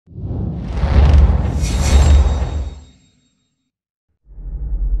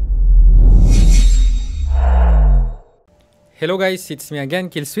Hello guys, it's me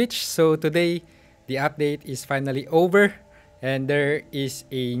again, KillSwitch. So today, the update is finally over and there is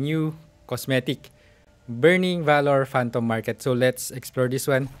a new cosmetic, Burning Valor Phantom Market. So let's explore this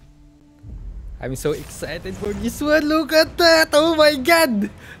one. I'm so excited for this one. Look at that! Oh my god!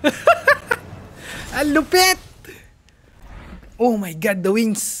 Ang lupit! Oh my god, the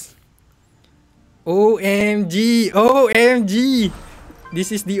wings! OMG! OMG! This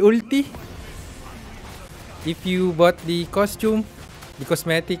is the ulti. If you bought the costume, the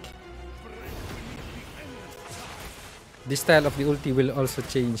cosmetic, the style of the ulti will also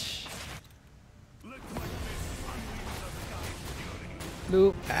change.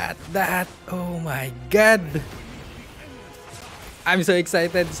 Look at that! Oh my god! I'm so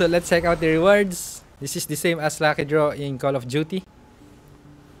excited. So let's check out the rewards. This is the same as Lucky Draw in Call of Duty.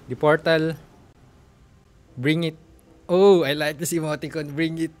 The portal. Bring it. Oh, I like this emoticon.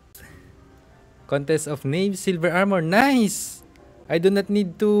 Bring it. Contest of Nave Silver Armor. Nice! I do not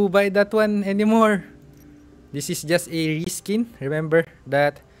need to buy that one anymore. This is just a reskin. Remember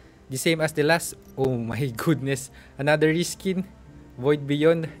that the same as the last. Oh my goodness. Another reskin. Void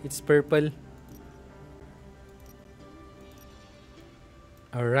Beyond. It's purple.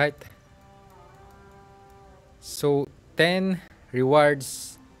 Alright. So 10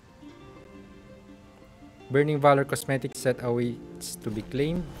 rewards. Burning Valor Cosmetic set awaits to be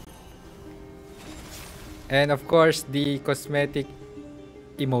claimed. And of course, the cosmetic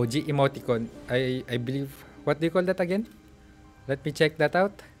emoticon. I believe, what do you call that again? Let me check that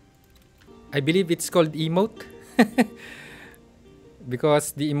out. I believe it's called emote.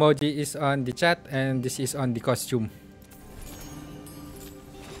 Because the emoji is on the chat and this is on the costume.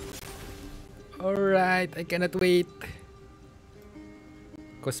 Alright, I cannot wait.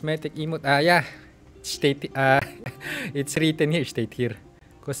 Cosmetic emote. Yeah. It's written here. State here.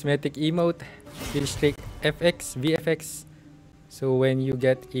 Cosmetic emote. Kill streak FX, VFX. So when you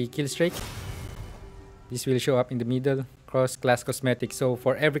get a kill streak, this will show up in the middle. Cross class cosmetic. So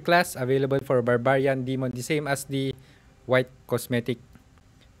for every class available for Barbarian, Demon, the same as the white cosmetic,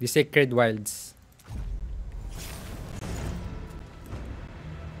 the Sacred Wilds.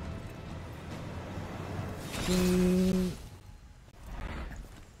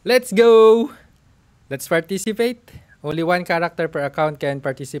 Let's go! Let's participate. Only one character per account can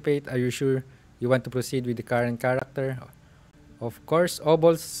participate. Are you sure you want to proceed with the current character? Of course,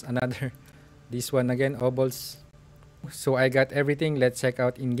 Obols, another. This one again, Obols. So I got everything. Let's check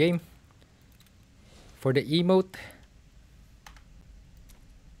out in game. For the emote.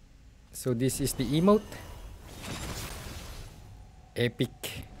 So this is the emote.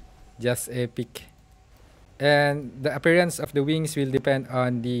 Epic. Just epic. And the appearance of the wings will depend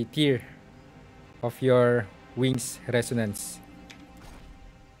on the tier of your wings resonance.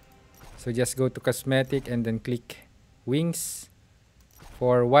 So just go to cosmetic and then click wings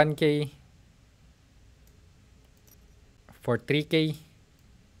for 1k, for 3k.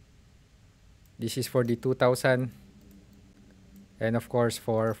 This is for the 2000, and of course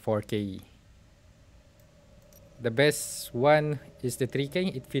for 4k. The best one is the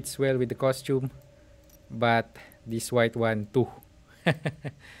 3k. It fits well with the costume, but this white one too.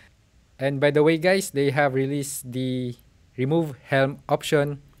 And by the way guys, they have released the remove helm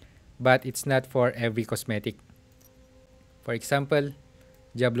option, but it's not for every cosmetic. For example,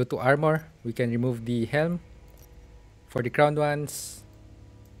 Diablo 2 armor, we can remove the helm. For the crowned ones,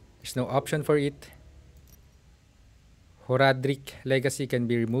 there's no option for it. Horadric Legacy can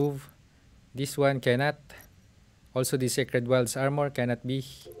be removed. This one cannot. Also the Sacred Wilds armor cannot be.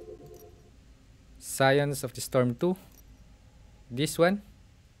 Scions of the Storm 2. This one,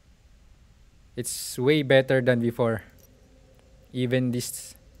 it's way better than before. Even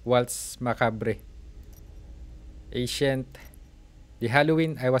this Waltz Macabre. Ancient. The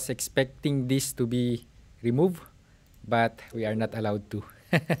Halloween, I was expecting this to be removed, but we are not allowed to.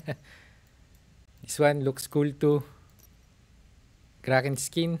 This one looks cool too. Kraken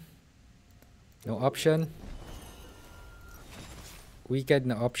skin. No option. Wicked,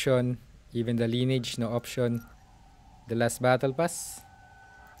 no option. Even the lineage, no option. The last battle pass.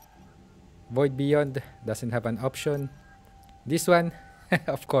 Void Beyond doesn't have an option. This one,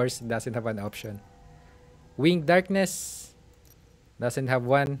 of course, doesn't have an option. Winged Darkness doesn't have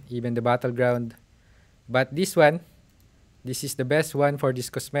one, even the Battleground. But this one, this is the best one for this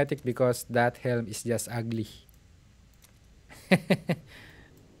cosmetic because that helm is just ugly.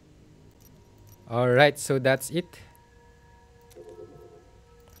 Alright, so that's it.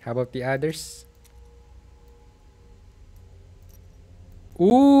 How about the others?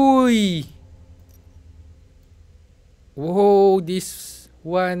 Uy! Whoa, this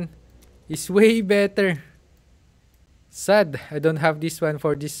one is way better. Sad, I don't have this one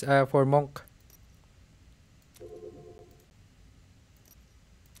for this for monk.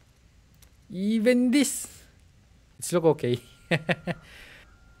 Even this, it's look okay.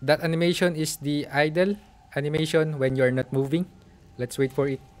 That animation is the idle animation when you're not moving. Let's wait for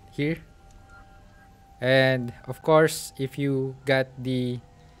it here. And of course, if you got the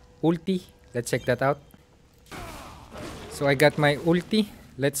ulti, let's check that out. So I got my ulti.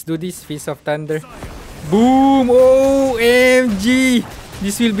 Let's do this. Fist of Thunder. Boom! OMG!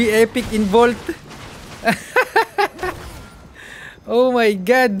 This will be epic in Vault. Oh my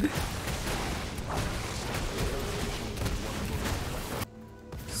god!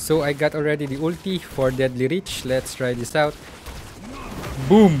 So I got already the ulti for Deadly Reach. Let's try this out.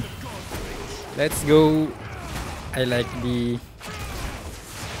 Boom! Let's go. I like the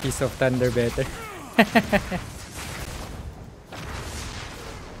Fist of Thunder better.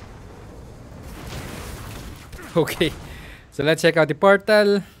 Okay, so let's check out the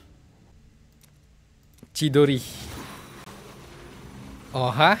portal. Chidori.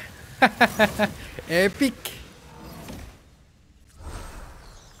 Oh, huh? Epic.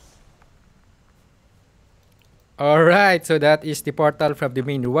 Alright, so that is the portal from the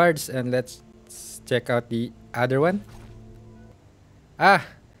main rewards. And let's check out the other one. Ah,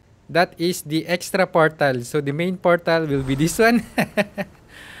 that is the extra portal. So the main portal will be this one.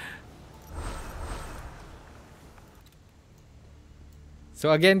 So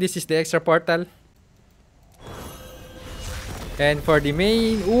again, this is the extra portal. And for the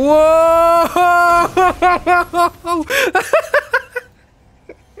main... Whoa!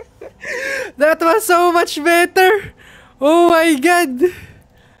 That was so much better! Oh my god!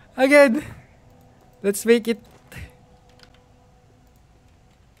 Again. Let's make it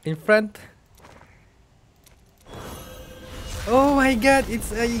in front. Oh my god,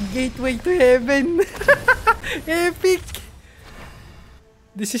 it's a gateway to heaven. Epic!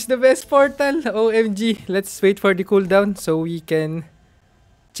 This is the best portal. OMG. Let's wait for the cooldown so we can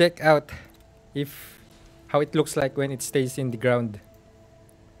check out if how it looks like when it stays in the ground.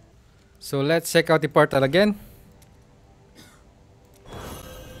 So let's check out the portal again.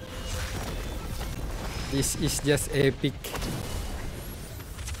 This is just epic.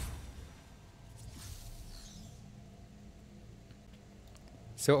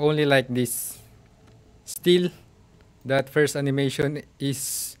 So only like this. Still, that first animation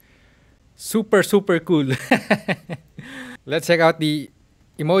is super cool. Let's check out the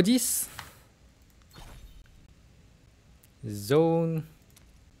emojis. Zone.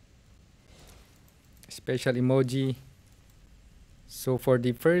 Special emoji. So for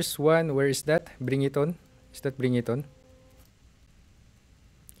the first one, where is that? Bring it on. Is that bring it on?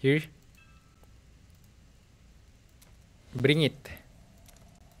 Here. Bring it.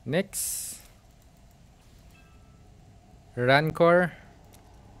 Next. Rancor.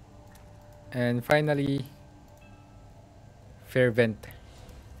 And finally, Fervent.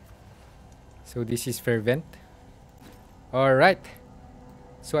 So this is Fervent. Alright.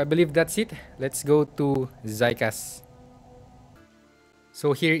 So I believe that's it. Let's go to Zykas.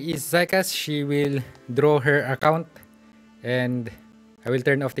 So here is Zykas. She will draw her account. And I will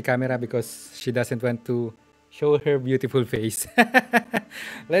turn off the camera because she doesn't want to show her beautiful face.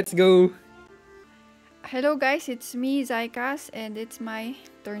 Let's go. Hello guys, it's me, Zykas, and it's my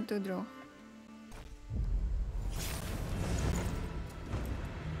turn to draw.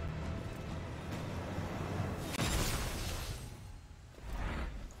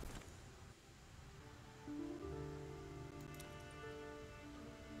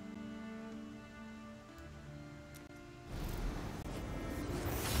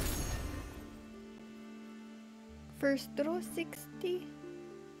 First draw 60.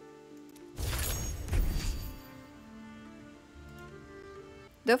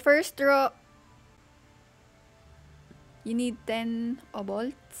 The first draw, you need 10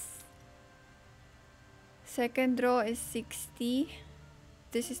 obolts. Second draw is 60.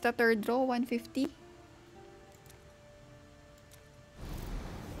 This is the third draw, 150.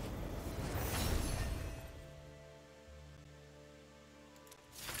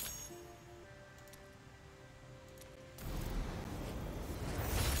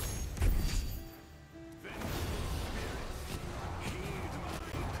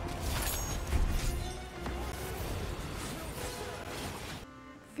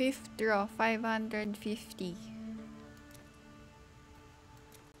 Fifth draw, 550.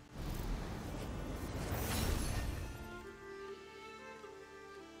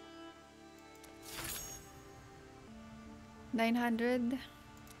 $900.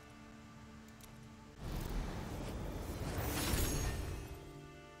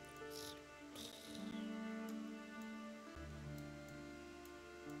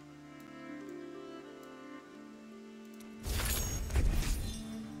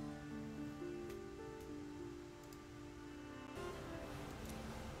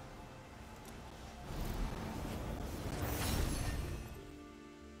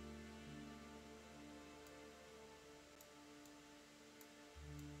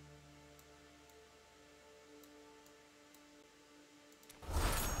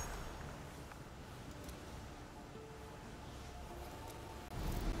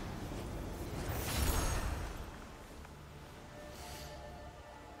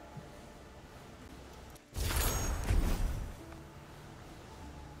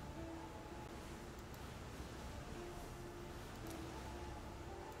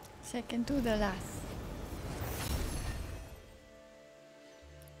 Second to the last.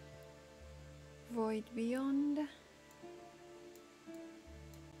 Void Beyond.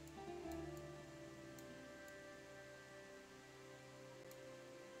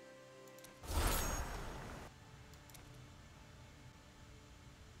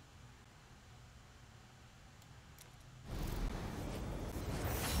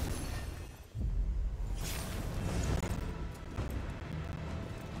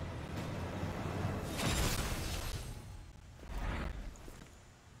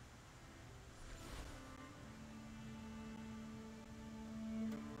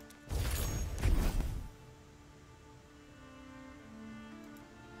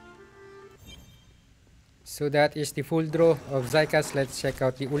 So that is the full draw of Zykas. Let's check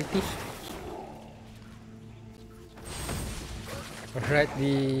out the ulti. Alright,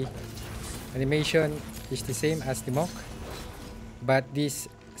 the animation is the same as the monk, but this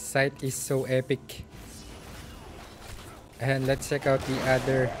sight is so epic. And let's check out the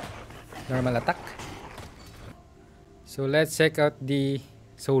other normal attack. So let's check out the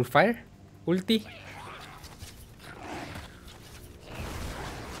Soulfire ulti.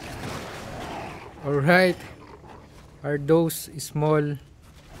 Alright, are those small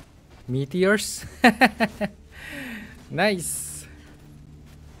meteors? Nice.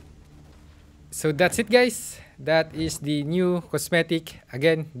 So that's it, guys. That is the new cosmetic.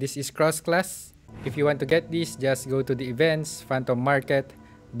 Again, this is cross class. If you want to get this, just go to the events, Phantom Market,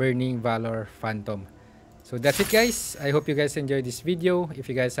 Burning Valor Phantom. So that's it, guys. I hope you guys enjoyed this video. If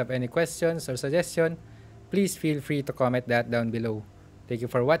you guys have any questions or suggestion, please feel free to comment that down below. Thank you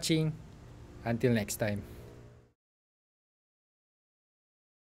for watching. Until next time.